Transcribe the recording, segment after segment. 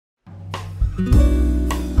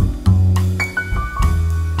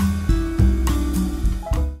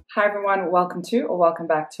Hi everyone, welcome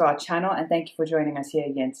back to our channel, and thank you for joining us here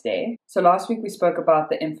again today. So last week we spoke about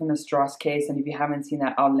the infamous Dross case, and if you haven't seen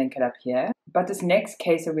that, I'll link it up here. But this next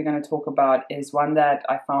case that we're going to talk about is one that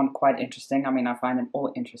I found quite interesting. I mean, I find them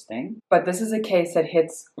all interesting. But this is a case that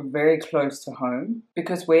hits very close to home,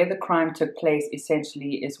 because where the crime took place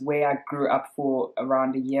essentially is where I grew up for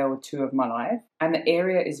around a year or two of my life. And the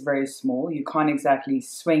area is very small. You can't exactly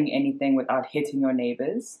swing anything without hitting your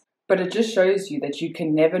neighbors. But it just shows you that you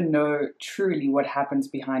can never know truly what happens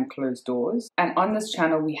behind closed doors. And on this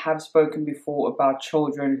channel, we have spoken before about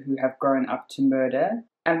children who have grown up to murder.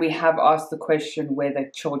 And we have asked the question whether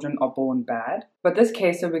children are born bad. But this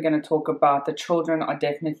case that we're going to talk about, the children are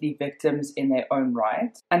definitely victims in their own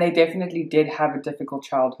right. And they definitely did have a difficult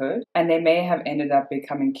childhood. And they may have ended up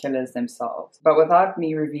becoming killers themselves. But without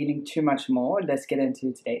me revealing too much more, let's get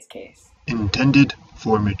into today's case. Intended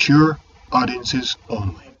for mature audiences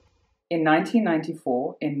only. In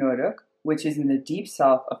 1994, in Noordhoek, which is in the deep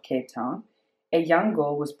south of Cape Town, a young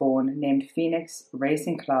girl was born named Phoenix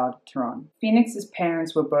Theron. Phoenix's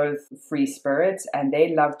parents were both free spirits, and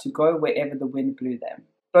they loved to go wherever the wind blew them.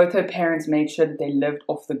 Both her parents made sure that they lived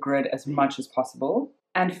off the grid as much as possible.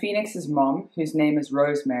 And Phoenix's mom, whose name is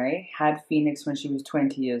Rosemary, had Phoenix when she was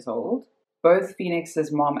 20 years old. Both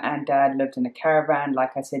Phoenix's mom and dad lived in a caravan.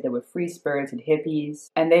 Like I said, they were free-spirited hippies,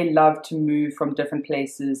 and they loved to move from different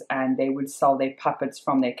places, and they would sell their puppets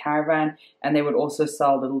from their caravan, and they would also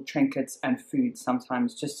sell little trinkets and food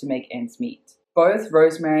sometimes just to make ends meet. Both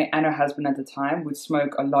Rosemary and her husband at the time would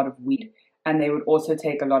smoke a lot of weed, and they would also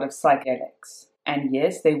take a lot of psychedelics. And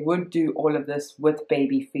yes, they would do all of this with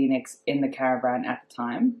baby Phoenix in the caravan at the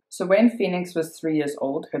time. So when Phoenix was 3 years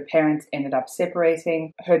old, her parents ended up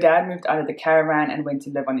separating. Her dad moved out of the caravan and went to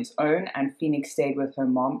live on his own, and Phoenix stayed with her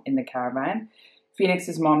mom in the caravan.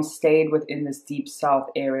 Phoenix's mom stayed within this deep south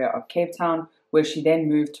area of Cape Town, where she then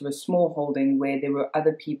moved to a small holding where there were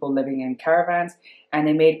other people living in caravans, and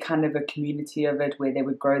they made kind of a community of it where they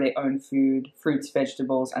would grow their own food, fruits,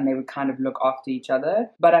 vegetables, and they would kind of look after each other.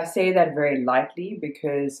 But I say that very lightly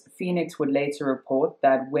because Phoenix would later report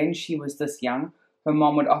that when she was this young, her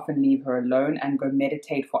mom would often leave her alone and go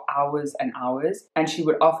meditate for hours and hours, and she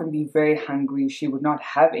would often be very hungry. She would not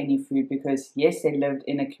have any food because, yes, they lived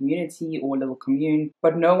in a community or a little commune,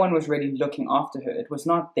 but no one was really looking after her. It was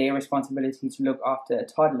not their responsibility to look after a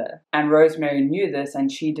toddler. And Rosemary knew this,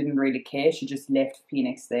 and she didn't really care. She just left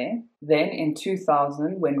Phoenix there. Then in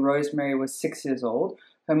 2000, when Rosemary was 6 years old,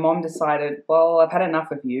 her mom decided, well, I've had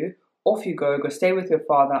enough of you. Off you go stay with your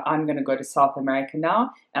father. I'm going to go to South America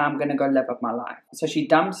now, and I'm going to go live up my life. So she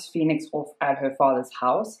dumps Phoenix off at her father's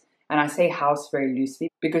house, and I say house very loosely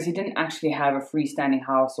because he didn't actually have a freestanding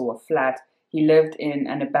house or a flat. He lived in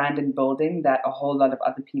an abandoned building that a whole lot of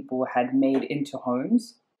other people had made into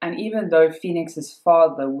homes. And even though Phoenix's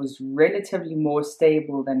father was relatively more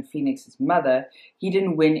stable than Phoenix's mother, he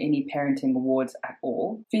didn't win any parenting awards at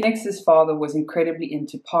all. Phoenix's father was incredibly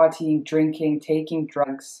into partying, drinking, taking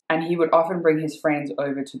drugs, and he would often bring his friends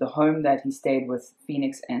over to the home that he stayed with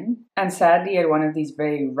Phoenix in. And sadly, at one of these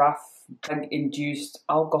very rough, drug-induced,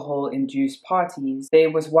 alcohol-induced parties, there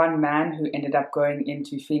was one man who ended up going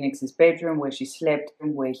into Phoenix's bedroom where she slept,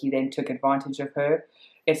 and where he then took advantage of her.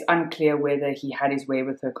 It's unclear whether he had his way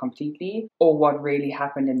with her completely or what really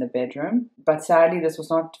happened in the bedroom. But sadly, this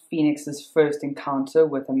was not Phoenix's first encounter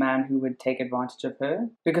with a man who would take advantage of her,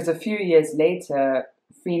 because a few years later,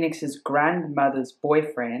 Phoenix's grandmother's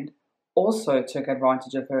boyfriend also took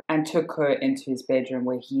advantage of her and took her into his bedroom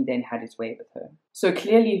where he then had his way with her. So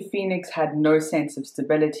clearly, Phoenix had no sense of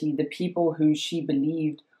stability. The people who she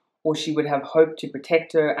believed or she would have hoped to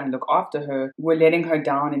protect her and look after her, were letting her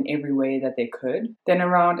down in every way that they could. Then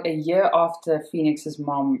around a year after Phoenix's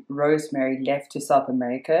mom, Rosemary, left to South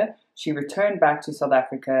America, she returned back to South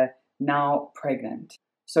Africa, now pregnant.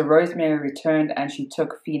 So Rosemary returned and she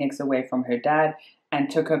took Phoenix away from her dad and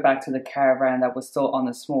took her back to the caravan that was still on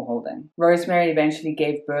the small holding. Rosemary eventually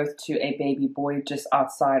gave birth to a baby boy just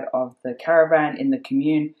outside of the caravan in the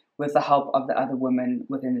commune with the help of the other women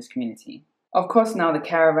within this community. Of course, now the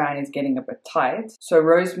caravan is getting a bit tight, so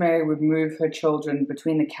Rosemary would move her children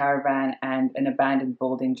between the caravan and an abandoned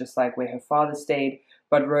building just like where her father stayed,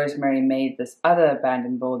 but Rosemary made this other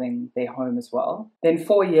abandoned building their home as well. Then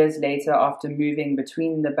 4 years later, after moving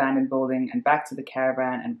between the abandoned building and back to the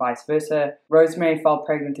caravan and vice versa, Rosemary fell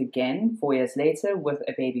pregnant again 4 years later with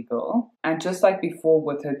a baby girl. And just like before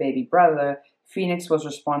with her baby brother, Phoenix was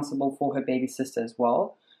responsible for her baby sister as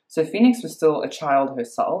well. So Phoenix was still a child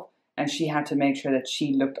herself, and she had to make sure that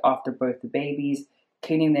she looked after both the babies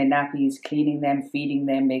cleaning their nappies, cleaning them, feeding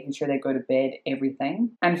them, making sure they go to bed,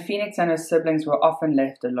 everything. And Phoenix and her siblings were often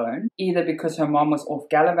left alone, either because her mom was off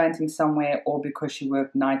gallivanting somewhere or because she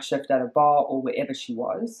worked night shift at a bar or wherever she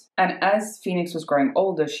was. And as Phoenix was growing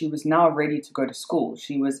older, she was now ready to go to school.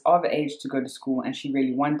 She was of age to go to school and she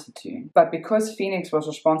really wanted to. But because Phoenix was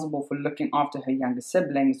responsible for looking after her younger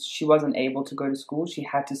siblings, she wasn't able to go to school. She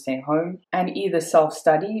had to stay home and either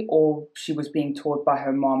self-study or she was being taught by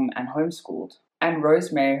her mom and homeschooled. And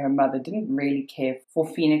Rosemary, her mother, didn't really care for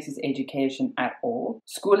Phoenix's education at all.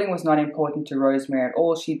 Schooling was not important to Rosemary at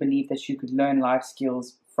all. She believed that she could learn life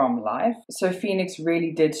skills from life. So Phoenix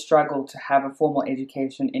really did struggle to have a formal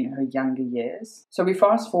education in her younger years. So we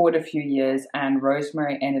fast forward a few years and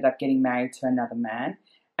Rosemary ended up getting married to another man.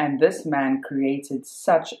 And this man created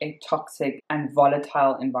such a toxic and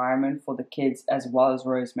volatile environment for the kids as well as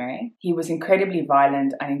Rosemary. He was incredibly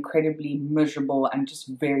violent and incredibly miserable and just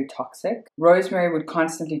very toxic. Rosemary would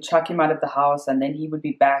constantly chuck him out of the house and then he would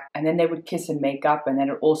be back and then they would kiss and make up and then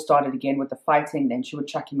it all started again with the fighting. Then she would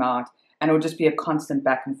chuck him out and it would just be a constant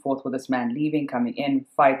back and forth with this man leaving, coming in,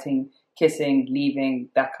 fighting, kissing, leaving,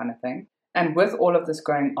 that kind of thing. And with all of this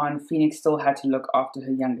going on, Phoenix still had to look after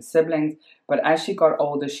her younger siblings, but as she got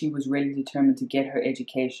older, she was really determined to get her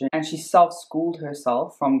education, and she self-schooled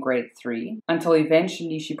herself from grade 3, until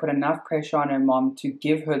eventually she put enough pressure on her mom to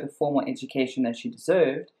give her the formal education that she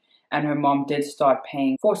deserved, and her mom did start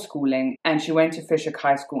paying for schooling, and she went to Fisher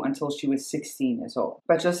High School until she was 16 years old.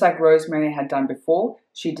 But just like Rosemary had done before,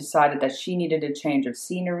 she decided that she needed a change of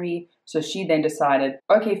scenery, so she then decided,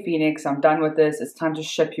 okay Phoenix, I'm done with this, it's time to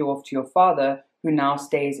ship you off to your father, who now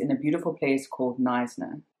stays in a beautiful place called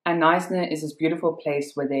Knysna. And Knysna is this beautiful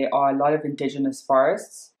place where there are a lot of indigenous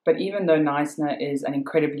forests, but even though Knysna is an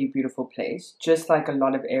incredibly beautiful place, just like a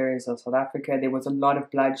lot of areas of South Africa, there was a lot of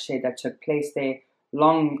bloodshed that took place there,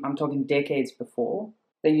 I'm talking decades before.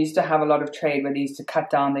 They used to have a lot of trade where they used to cut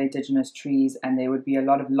down the indigenous trees and there would be a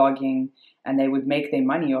lot of logging and they would make their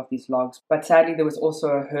money off these logs. But sadly, there was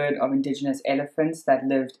also a herd of indigenous elephants that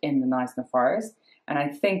lived in the Knysna forest. And I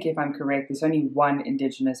think, if I'm correct, there's only one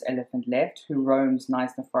indigenous elephant left who roams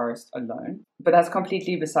Knysna forest alone. But that's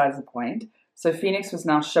completely besides the point. So Phoenix was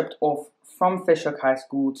now shipped off from Fisher High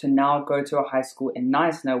School to now go to a high school in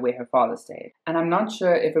Knysna where her father stayed. And I'm not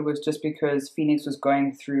sure if it was just because Phoenix was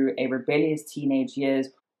going through a rebellious teenage years,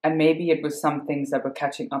 and maybe it was some things that were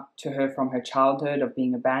catching up to her from her childhood of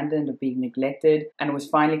being abandoned, of being neglected, and it was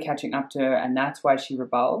finally catching up to her and that's why she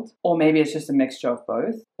rebelled. Or maybe it's just a mixture of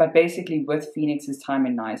both. But basically with Phoenix's time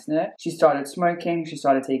in Knysna, she started smoking, she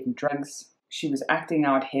started taking drugs, she was acting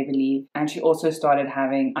out heavily, and she also started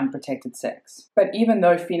having unprotected sex. But even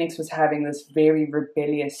though Phoenix was having this very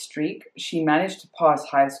rebellious streak, she managed to pass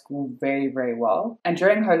high school very, very well. And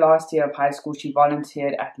during her last year of high school, she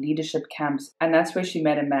volunteered at leadership camps, and that's where she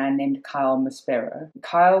met a man named Kyle Maspero.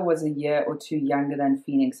 Kyle was a year or two younger than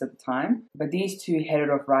Phoenix at the time, but these two headed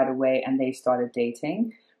off right away and they started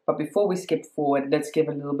dating. But before we skip forward, let's give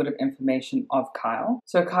a little bit of information of Kyle.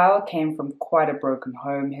 So Kyle came from quite a broken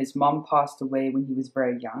home. His mom passed away when he was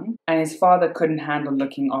very young, and his father couldn't handle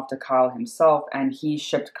looking after Kyle himself, and he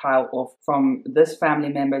shipped Kyle off from this family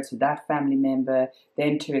member to that family member,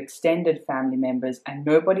 then to extended family members, and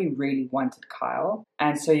nobody really wanted Kyle.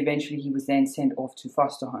 And so eventually he was then sent off to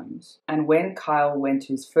foster homes. And when Kyle went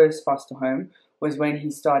to his first foster home was when he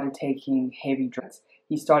started taking heavy drugs.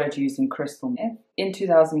 He started using crystal meth. In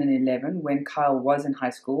 2011, when Kyle was in high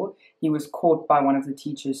school, he was caught by one of the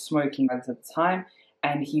teachers smoking drugs at the time,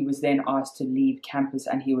 and he was then asked to leave campus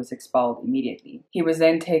and he was expelled immediately. He was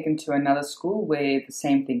then taken to another school where the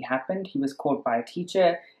same thing happened. He was caught by a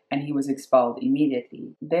teacher and he was expelled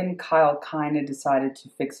immediately. Then Kyle kind of decided to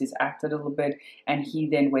fix his act a little bit, and he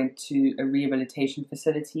then went to a rehabilitation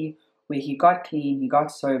facility where he got clean, he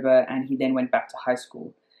got sober, and he then went back to high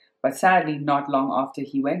school. But sadly, not long after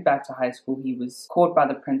he went back to high school, he was caught by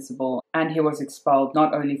the principal and he was expelled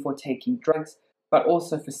not only for taking drugs, but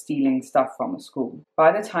also for stealing stuff from the school.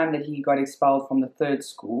 By the time that he got expelled from the third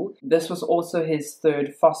school, this was also his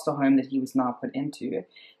third foster home that he was now put into.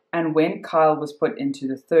 And when Kyle was put into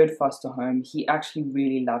the third foster home, he actually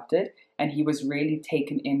really loved it. And he was really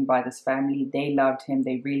taken in by this family. They loved him.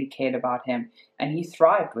 They really cared about him. And he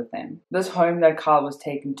thrived with them. This home that Kyle was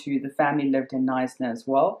taken to, the family lived in Knysna as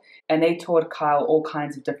well. And they taught Kyle all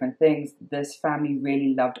kinds of different things. This family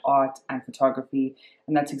really loved art and photography.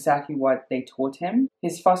 And that's exactly what they taught him.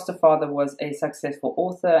 His foster father was a successful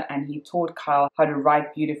author, and he taught Kyle how to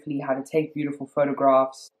write beautifully, how to take beautiful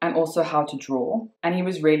photographs, and also how to draw. And he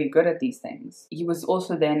was really good at these things. He was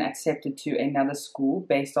also then accepted to another school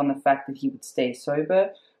based on the fact that he would stay sober,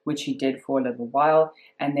 which he did for a little while.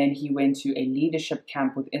 And then he went to a leadership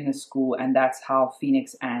camp within the school, and that's how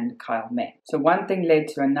Phoenix and Kyle met. So one thing led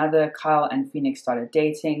to another. Kyle and Phoenix started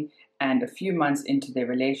dating, and a few months into their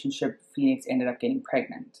relationship, Phoenix ended up getting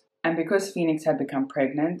pregnant. And because Phoenix had become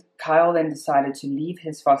pregnant, Kyle then decided to leave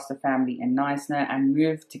his foster family in Knysna and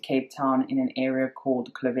move to Cape Town in an area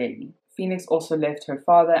called Clovelly. Phoenix also left her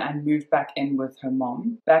father and moved back in with her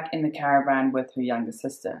mom, back in the caravan with her younger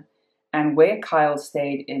sister. And where Kyle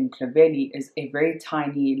stayed in Clovelly is a very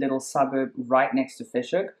tiny little suburb right next to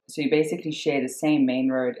Fish Hoek. So you basically share the same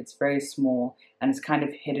main road. It's very small and it's kind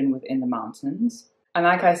of hidden within the mountains. And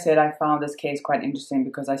like I said, I found this case quite interesting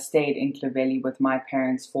because I stayed in Clovelly with my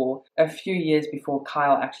parents for a few years before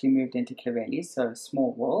Kyle actually moved into Clovelly, so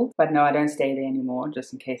small world. But no, I don't stay there anymore,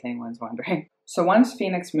 just in case anyone's wondering. So once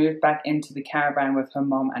Phoenix moved back into the caravan with her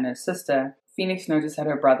mom and her sister, Phoenix noticed that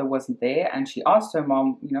her brother wasn't there, and she asked her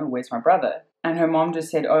mom, where's my brother? And her mom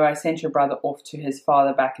just said, I sent your brother off to his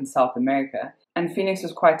father back in South America. And Phoenix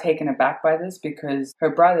was quite taken aback by this because her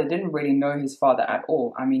brother didn't really know his father at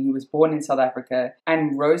all. I mean, he was born in South Africa,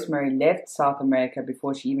 and Rosemary left South America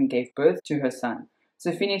before she even gave birth to her son.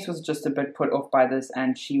 So Phoenix was just a bit put off by this,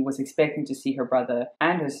 and she was expecting to see her brother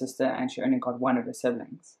and her sister, and she only got one of her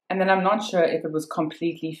siblings. And then I'm not sure if it was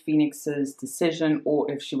completely Phoenix's decision or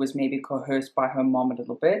if she was maybe coerced by her mom a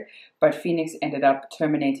little bit, but Phoenix ended up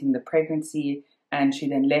terminating the pregnancy, and she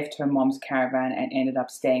then left her mom's caravan and ended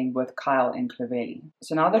up staying with Kyle in Clovelly.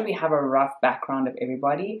 So now that we have a rough background of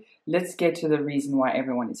everybody, let's get to the reason why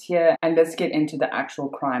everyone is here, and let's get into the actual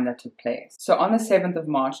crime that took place. So on the 7th of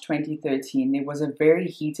March 2013, there was a very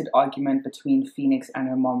heated argument between Phoenix and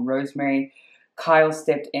her mom Rosemary. Kyle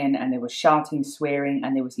stepped in and there was shouting, swearing,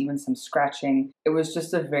 and there was even some scratching. It was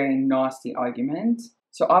just a very nasty argument.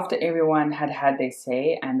 So after everyone had had their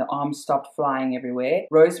say and the arms stopped flying everywhere,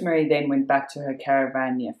 Rosemary then went back to her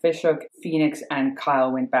caravan near Fish Hoek. Phoenix and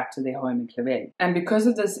Kyle went back to their home in Clovelly. And because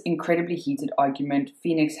of this incredibly heated argument,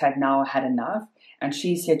 Phoenix had now had enough, and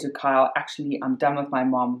she said to Kyle, actually, I'm done with my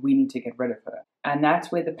mom, we need to get rid of her. And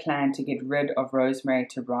that's where the plan to get rid of Rosemary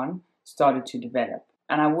Theron started to develop.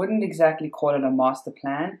 And I wouldn't exactly call it a master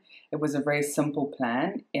plan. It was a very simple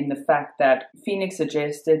plan in the fact that Phoenix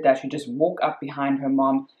suggested that she just walk up behind her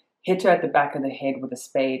mom, hit her at the back of the head with a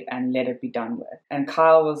spade, and let it be done with. And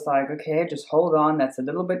Kyle was like, okay, just hold on, that's a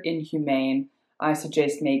little bit inhumane. I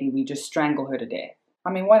suggest maybe we just strangle her to death. I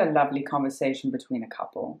mean, what a lovely conversation between a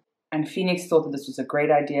couple. And Phoenix thought that this was a great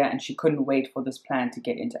idea, and she couldn't wait for this plan to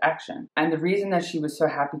get into action. And the reason that she was so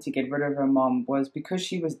happy to get rid of her mom was because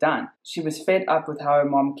she was done. She was fed up with how her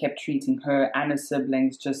mom kept treating her and her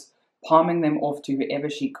siblings, just palming them off to whoever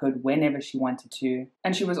she could, whenever she wanted to.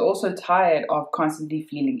 And she was also tired of constantly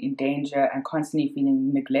feeling in danger and constantly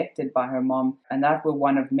feeling neglected by her mom. And that were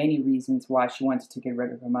one of many reasons why she wanted to get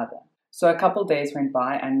rid of her mother. So a couple days went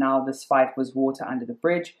by, and now this fight was water under the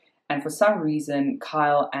bridge. And for some reason,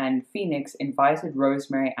 Kyle and Phoenix invited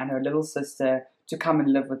Rosemary and her little sister to come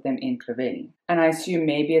and live with them in Clovelly. And I assume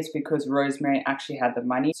maybe it's because Rosemary actually had the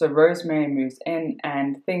money. So Rosemary moves in,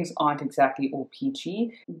 and things aren't exactly all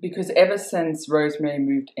peachy, because ever since Rosemary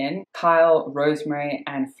moved in, Kyle, Rosemary,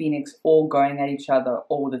 and Phoenix all going at each other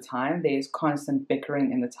all the time. There's constant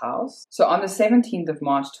bickering in this house. So on the 17th of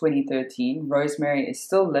March 2013, Rosemary is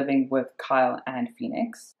still living with Kyle and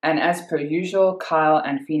Phoenix. And as per usual, Kyle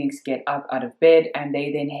and Phoenix get up out of bed, and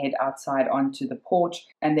they then head outside onto the porch,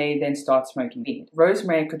 and they then start smoking weed.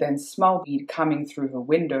 Rosemary could then smell weed coming through her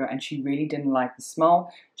window, and she really didn't like the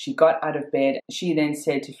smell. She got out of bed. She then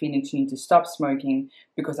said to Phoenix, you need to stop smoking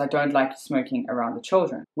because I don't like you smoking around the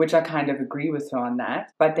children, which I kind of agree with her on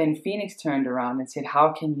that. But then Phoenix turned around and said,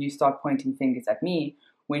 how can you start pointing fingers at me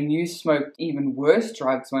when you smoked even worse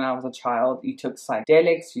drugs when I was a child? You took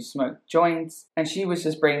psychedelics, you smoked joints. And she was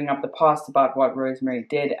just bringing up the past about what Rosemary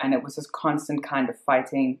did, and it was this constant kind of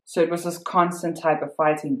fighting. So it was this constant type of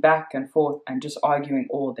fighting back and forth and just arguing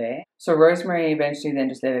all day. So Rosemary eventually then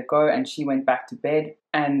just let it go, and she went back to bed.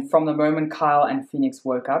 And from the moment Kyle and Phoenix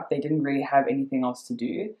woke up, they didn't really have anything else to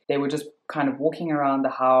do. They were just kind of walking around the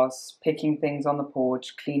house, picking things on the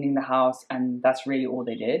porch, cleaning the house, and that's really all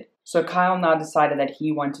they did. So Kyle now decided that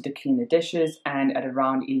he wanted to clean the dishes, and at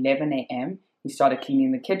around 11 a.m., he started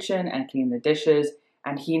cleaning the kitchen and cleaning the dishes,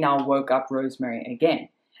 and he now woke up Rosemary again.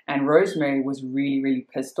 And Rosemary was really, really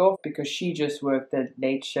pissed off because she just worked the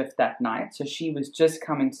late shift that night. So she was just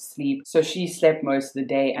coming to sleep. So she slept most of the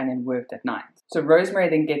day and then worked at night. So Rosemary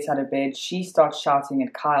then gets out of bed. She starts shouting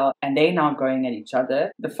at Kyle, and they now going at each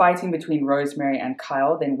other. The fighting between Rosemary and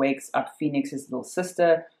Kyle then wakes up Phoenix's little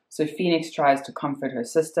sister. So Phoenix tries to comfort her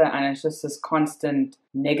sister, and it's just this constant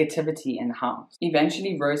negativity in the house.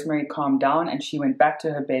 Eventually, Rosemary calmed down and she went back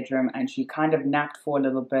to her bedroom and she kind of napped for a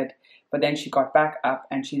little bit, but then she got back up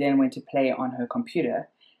and she then went to play on her computer.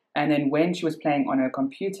 And then when she was playing on her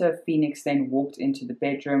computer, Phoenix then walked into the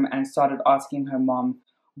bedroom and started asking her mom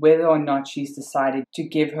whether or not she's decided to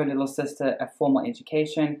give her little sister a formal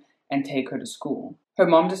education and take her to school. Her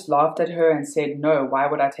mom just laughed at her and said, "No, why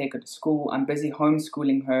would I take her to school? I'm busy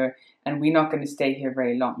homeschooling her and we're not going to stay here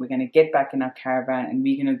very long. We're going to get back in our caravan and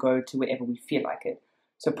we're going to go to wherever we feel like it."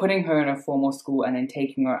 So putting her in a formal school and then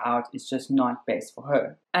taking her out is just not best for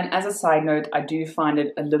her. And as a side note, I do find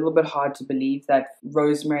it a little bit hard to believe that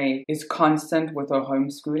Rosemary is constant with her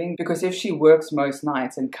homeschooling, because if she works most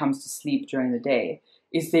nights and comes to sleep during the day,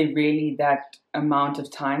 is there really that amount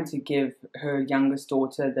of time to give her youngest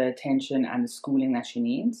daughter the attention and the schooling that she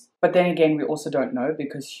needs? But then again, we also don't know,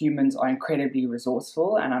 because humans are incredibly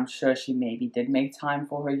resourceful, and I'm sure she maybe did make time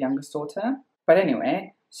for her youngest daughter. But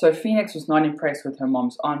anyway, so Phoenix was not impressed with her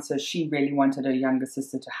mom's answer. She really wanted her younger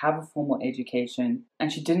sister to have a formal education, and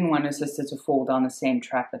she didn't want her sister to fall down the same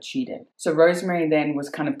trap that she did. So Rosemary then was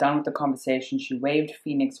kind of done with the conversation. She waved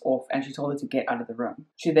Phoenix off and she told her to get out of the room.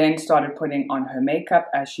 She then started putting on her makeup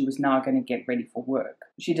as she was now going to get ready for work.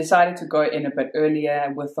 She decided to go in a bit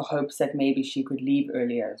earlier with the hopes that maybe she could leave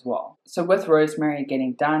earlier as well. So with Rosemary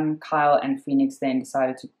getting done, Kyle and Phoenix then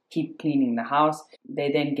decided to keep cleaning the house.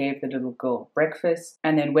 They then gave the little girl breakfast,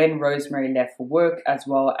 and then when Rosemary left for work, as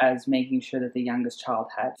well as making sure that the youngest child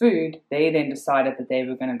had food, they then decided that they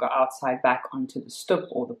were going to go outside back onto the stoop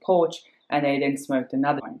or the porch, and they then smoked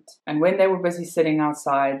another joint. And when they were busy sitting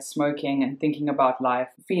outside smoking and thinking about life,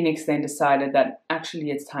 Phoenix then decided that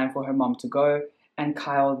actually it's time for her mom to go. And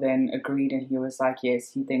Kyle then agreed, and he was like,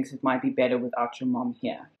 yes, he thinks it might be better without your mom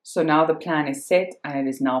here. So now the plan is set and it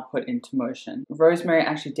is now put into motion. Rosemary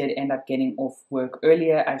actually did end up getting off work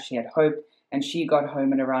earlier as she had hoped, and she got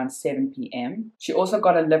home at around 7 p.m. She also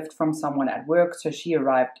got a lift from someone at work, so she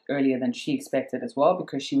arrived earlier than she expected as well,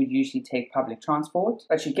 because she would usually take public transport.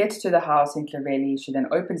 But she gets to the house in Clairelli, she then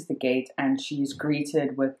opens the gate and she is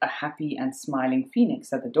greeted with a happy and smiling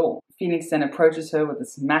Phoenix at the door. Phoenix then approaches her with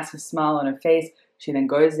this massive smile on her face. She then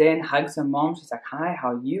goes in, hugs her mom. She's like, "Hi,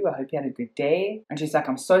 how are you? I hope you had a good day." And she's like,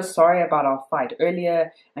 "I'm so sorry about our fight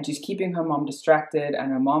earlier." And she's keeping her mom distracted.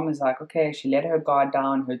 And her mom is like, okay, she let her guard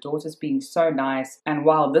down. Her daughter's being so nice. And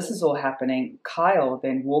while this is all happening, Kyle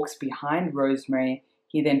then walks behind Rosemary.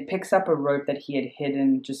 He then picks up a rope that he had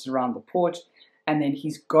hidden just around the porch. And then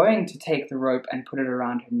he's going to take the rope and put it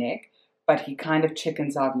around her neck. But he kind of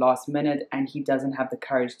chickens out last minute and he doesn't have the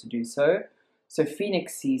courage to do so. So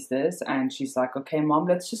Phoenix sees this and she's like, "Okay, mom,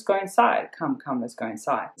 let's just go inside. Come, let's go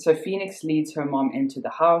inside." So Phoenix leads her mom into the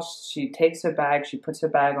house. She takes her bag, she puts her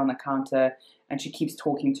bag on the counter, and she keeps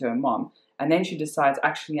talking to her mom. And then she decides,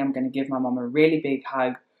 actually, I'm going to give my mom a really big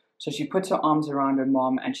hug. So she puts her arms around her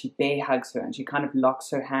mom and she bear hugs her and she kind of locks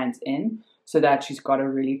her hands in so that she's got a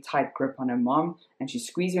really tight grip on her mom. And she's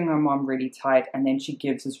squeezing her mom really tight. And then she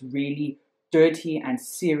gives this really dirty and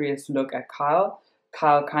serious look at Kyle.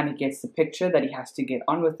 Kyle kind of gets the picture that he has to get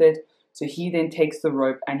on with it. So he then takes the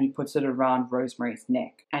rope and he puts it around Rosemary's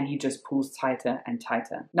neck. And he just pulls tighter and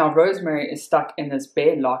tighter. Now Rosemary is stuck in this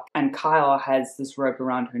bear lock and Kyle has this rope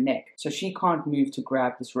around her neck. So she can't move to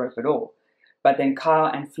grab this rope at all. But then Kyle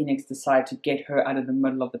and Phoenix decide to get her out of the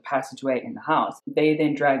middle of the passageway in the house. They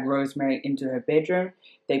then drag Rosemary into her bedroom.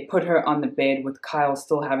 They put her on the bed with Kyle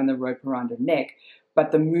still having the rope around her neck.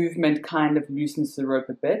 But the movement kind of loosens the rope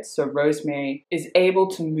a bit. So Rosemary is able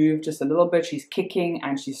to move just a little bit. She's kicking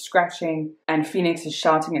and she's scratching. And Phoenix is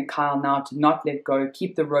shouting at Kyle now to not let go.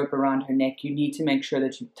 Keep the rope around her neck. You need to make sure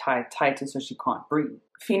that you tie it tighter so she can't breathe.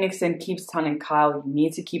 Phoenix then keeps telling Kyle, you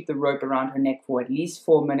need to keep the rope around her neck for at least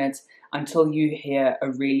 4 minutes until you hear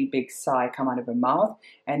a really big sigh come out of her mouth,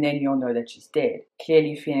 and then you'll know that she's dead.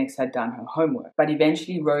 Clearly, Phoenix had done her homework. But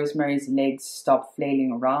eventually, Rosemary's legs stop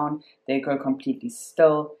flailing around. They go completely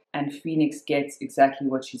still, and Phoenix gets exactly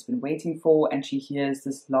what she's been waiting for, and she hears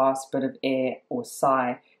this last bit of air or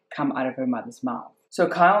sigh come out of her mother's mouth. So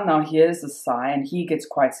Kyle now hears the sigh, and he gets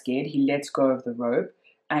quite scared. He lets go of the rope.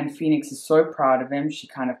 And Phoenix is so proud of him. She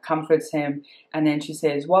kind of comforts him. And then she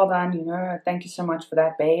says, well done, thank you so much for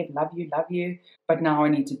that, babe. Love you. But now I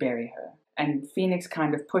need to bury her. And Phoenix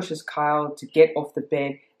kind of pushes Kyle to get off the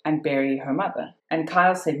bed and bury her mother. And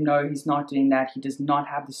Kyle said no, he's not doing that. He does not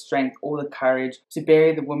have the strength or the courage to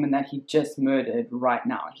bury the woman that he just murdered right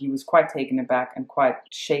now. He was quite taken aback and quite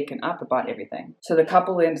shaken up about everything. So the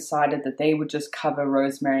couple then decided that they would just cover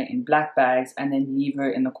Rosemary in black bags and then leave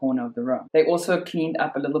her in the corner of the room. They also cleaned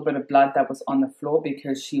up a little bit of blood that was on the floor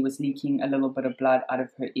because she was leaking a little bit of blood out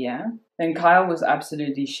of her ear. Then Kyle was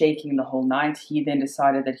absolutely shaking the whole night. He then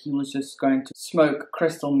decided that he was just going to smoke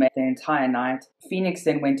crystal meth the entire night. Phoenix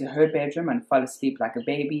then went to her bedroom and fell asleep like a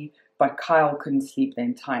baby, but Kyle couldn't sleep the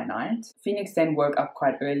entire night. Phoenix then woke up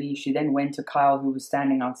quite early. She then went to Kyle, who was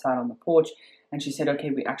standing outside on the porch, and she said,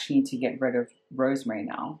 okay, we actually need to get rid of Rosemary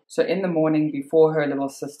now. So in the morning, before her little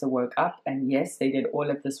sister woke up, and yes, they did all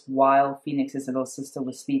of this while Phoenix's little sister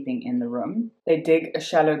was sleeping in the room, they dig a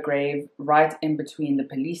shallow grave right in between the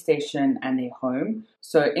police station and their home.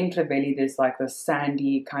 So in Clovelly, there's like this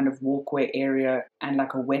sandy kind of walkway area and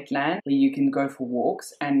like a wetland where you can go for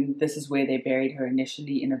walks. And this is where they buried her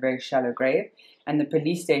initially, in a very shallow grave. And the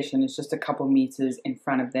police station is just a couple meters in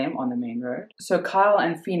front of them on the main road. So Kyle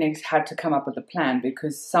and Phoenix had to come up with a plan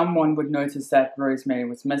because someone would notice that Rosemary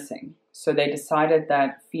was missing. So they decided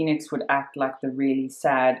that Phoenix would act like the really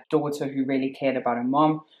sad daughter who really cared about her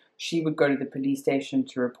mom. She would go to the police station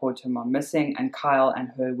to report her mom missing, and Kyle and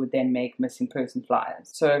her would then make missing person flyers.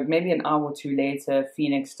 So maybe an hour or two later,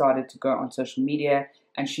 Phoenix started to go on social media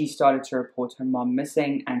and she started to report her mom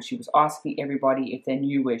missing, and she was asking everybody if they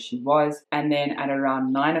knew where she was. And then at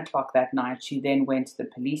around 9 o'clock that night, she then went to the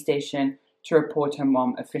police station to report her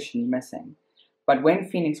mom officially missing. But when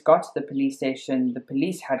Phoenix got to the police station, the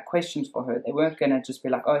police had questions for her. They weren't going to just be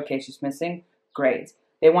like, oh, okay, she's missing. Great.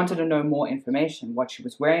 They wanted to know more information, what she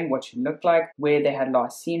was wearing, what she looked like, where they had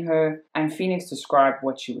last seen her. And Phoenix described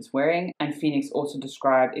what she was wearing. And Phoenix also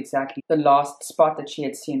described exactly the last spot that she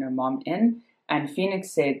had seen her mom in. And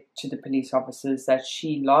Phoenix said to the police officers that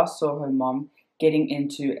she last saw her mom getting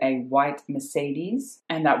into a white Mercedes,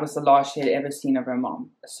 and that was the last she had ever seen of her mom.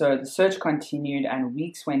 So the search continued and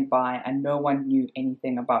weeks went by and no one knew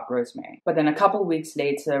anything about Rosemary. But then a couple weeks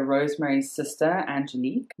later, Rosemary's sister,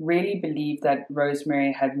 Angelique, really believed that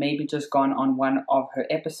Rosemary had maybe just gone on one of her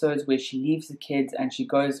episodes where she leaves the kids and she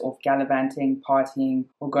goes off gallivanting, partying,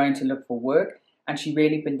 or going to look for work. And she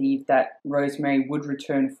really believed that Rosemary would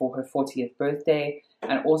return for her 40th birthday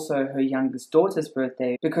and also her youngest daughter's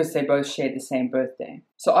birthday because they both shared the same birthday.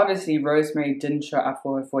 So obviously Rosemary didn't show up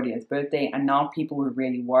for her 40th birthday, and now people were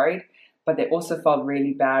really worried. But they also felt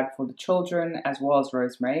really bad for the children as well as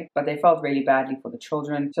Rosemary. But they felt really badly for the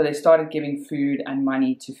children. So they started giving food and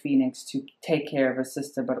money to Phoenix to take care of her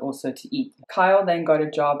sister, but also to eat. Kyle then got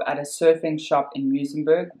a job at a surfing shop in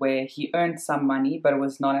Muizenberg where he earned some money, but it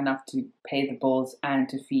was not enough to pay the bills and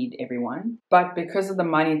to feed everyone. But because of the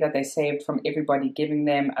money that they saved from everybody giving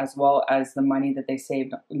them, as well as the money that they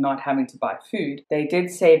saved not having to buy food, they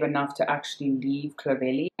did save enough to actually leave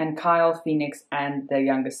Clovelly. And Kyle, Phoenix, and their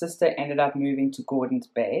younger sister ended up moving to Gordons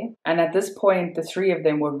Bay. And at this point, the three of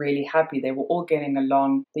them were really happy. They were all getting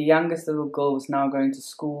along. The youngest little girl was now going to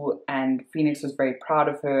school, and Phoenix was very proud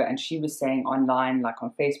of her, and she was saying online, like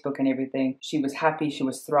on Facebook and everything, she was happy, she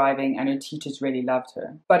was thriving, and her teachers really loved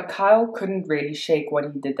her. But Kyle couldn't really shake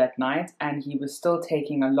what he did that night, and he was still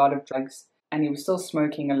taking a lot of drugs, and he was still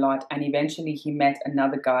smoking a lot, and eventually he met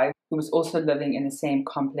another guy who was also living in the same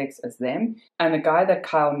complex as them. And the guy that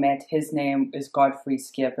Kyle met, his name is Godfrey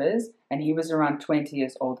Schippers, and he was around 20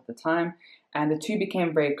 years old at the time. And the two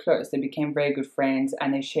became very close. They became very good friends,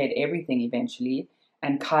 and they shared everything eventually.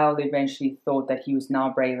 And Kyle eventually thought that he was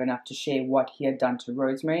now brave enough to share what he had done to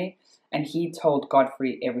Rosemary, and he told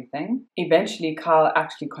Godfrey everything. Eventually, Kyle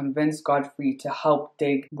actually convinced Godfrey to help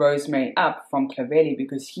dig Rosemary up from Clovelly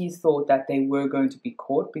because he thought that they were going to be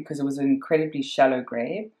caught because it was an incredibly shallow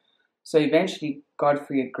grave. So eventually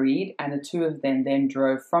Godfrey agreed, and the two of them then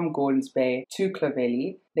drove from Gordons Bay to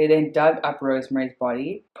Clovelly. They then dug up Rosemary's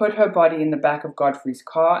body, put her body in the back of Godfrey's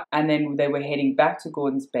car, and then they were heading back to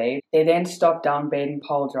Gordons Bay. They then stopped down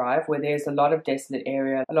Baden-Powell Drive, where there's a lot of desolate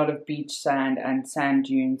area, a lot of beach sand and sand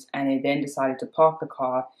dunes, and they then decided to park the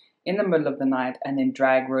car in the middle of the night and then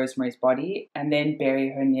drag Rosemary's body and then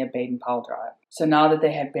bury her near Baden-Powell Drive. So now that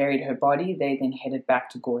they had buried her body, they then headed back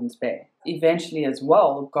to Gordons Bay. Eventually as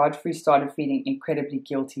well, Godfrey started feeling incredibly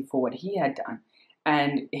guilty for what he had done.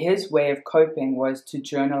 And his way of coping was to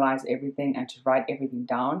journalize everything and to write everything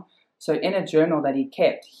down. So in a journal that he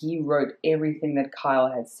kept, he wrote everything that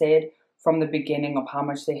Kyle had said, from the beginning of how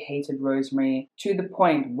much they hated Rosemary to the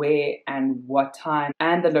point where and what time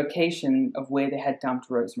and the location of where they had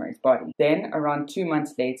dumped Rosemary's body. Then around 2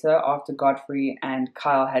 months later, after Godfrey and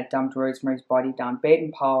Kyle had dumped Rosemary's body down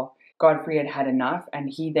Baden-Powell, Godfrey had had enough, and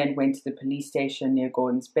he then went to the police station near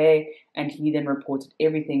Gordons Bay, and he then reported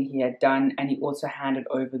everything he had done, and he also handed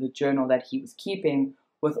over the journal that he was keeping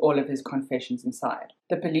with all of his confessions inside.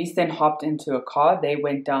 The police then hopped into a car. They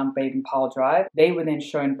went down Baden-Powell Drive. They were then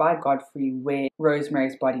shown by Godfrey where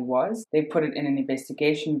Rosemary's body was. They put it in an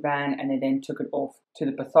investigation van, and they then took it off to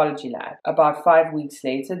the pathology lab. About 5 weeks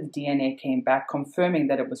later, the DNA came back confirming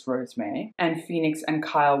that it was Rosemary, and Phoenix and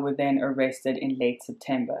Kyle were then arrested in late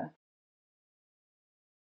September.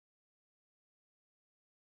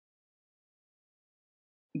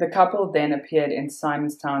 The couple then appeared in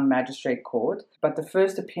Simonstown Magistrate Court, but the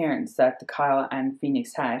first appearance that Kyle and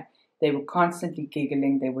Phoenix had, they were constantly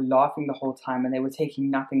giggling, they were laughing the whole time, and they were taking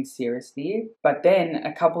nothing seriously. But then,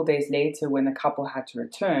 a couple days later, when the couple had to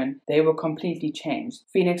return, they were completely changed.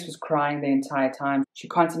 Phoenix was crying the entire time. She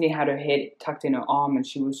constantly had her head tucked in her arm, and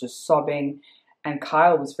she was just sobbing. And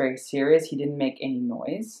Kyle was very serious. He didn't make any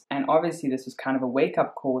noise. And obviously, this was kind of a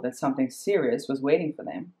wake-up call that something serious was waiting for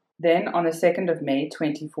them. Then, on the 2nd of May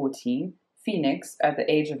 2014, Phoenix, at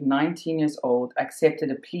the age of 19 years old,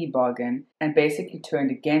 accepted a plea bargain and basically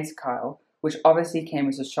turned against Kyle, which obviously came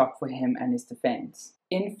as a shock for him and his defense.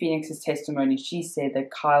 In Phoenix's testimony, she said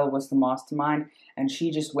that Kyle was the mastermind and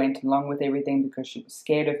she just went along with everything because she was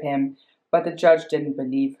scared of him, but the judge didn't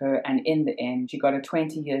believe her, and in the end, she got a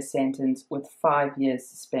 20-year sentence with 5 years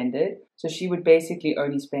suspended, so she would basically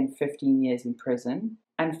only spend 15 years in prison.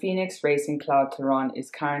 And Phoenix Racing Cloud Theron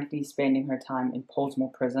is currently spending her time in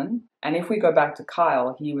Portsmouth prison. And if we go back to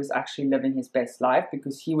Kyle, he was actually living his best life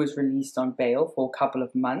because he was released on bail for a couple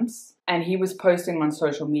of months. And he was posting on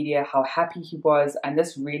social media how happy he was, and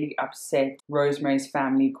this really upset Rosemary's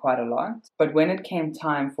family quite a lot. But when it came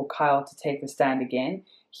time for Kyle to take the stand again,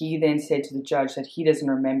 he then said to the judge that he doesn't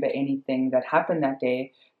remember anything that happened that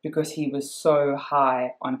day because he was so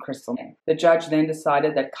high on crystal meth. The judge then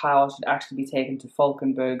decided that Kyle should actually be taken to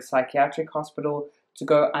Falkenberg Psychiatric Hospital to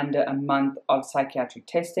go under a month of psychiatric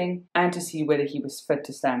testing and to see whether he was fit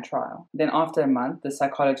to stand trial. Then after a month, the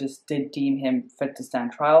psychologist did deem him fit to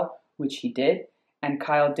stand trial, which he did, and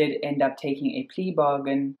Kyle did end up taking a plea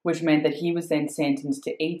bargain, which meant that he was then sentenced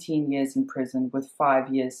to 18 years in prison with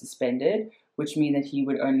 5 years suspended, which means that he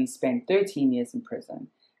would only spend 13 years in prison.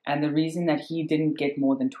 And the reason that he didn't get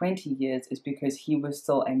more than 20 years is because he was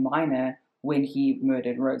still a minor when he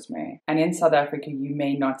murdered Rosemary. And in South Africa, you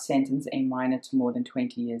may not sentence a minor to more than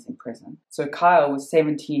 20 years in prison. So Kyle was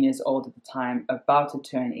 17 years old at the time, about to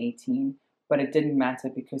turn 18, but it didn't matter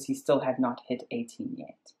because he still had not hit 18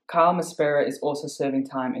 yet. Kyle Maspera is also serving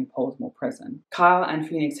time in Portsmouth prison. Kyle and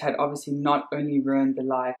Phoenix had obviously not only ruined the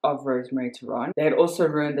life of Rosemary Theron, they had also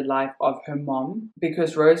ruined the life of her mom,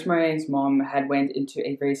 because Rosemary's mom had went into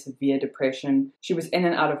a very severe depression. She was in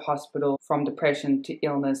and out of hospital from depression to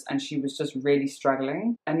illness, and she was just really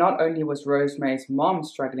struggling. And not only was Rosemary's mom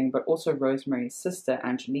struggling, but also Rosemary's sister,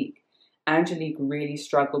 Angelique. Angelique really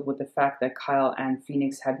struggled with the fact that Kyle and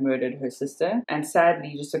Phoenix had murdered her sister, and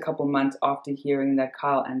sadly, just a couple months after hearing that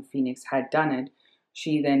Kyle and Phoenix had done it,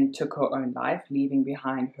 she then took her own life, leaving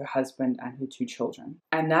behind her husband and her 2 children.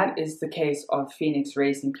 And that is the case of Phoenix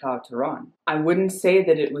Racing Cloud Theron. I wouldn't say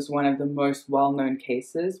that it was one of the most well-known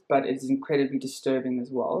cases, but it is incredibly disturbing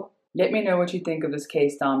as well. Let me know what you think of this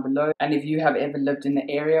case down below, and if you have ever lived in the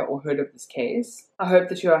area or heard of this case. I hope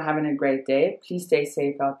that you are having a great day. Please stay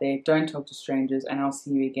safe out there, don't talk to strangers, and I'll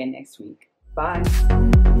see you again next week.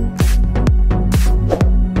 Bye!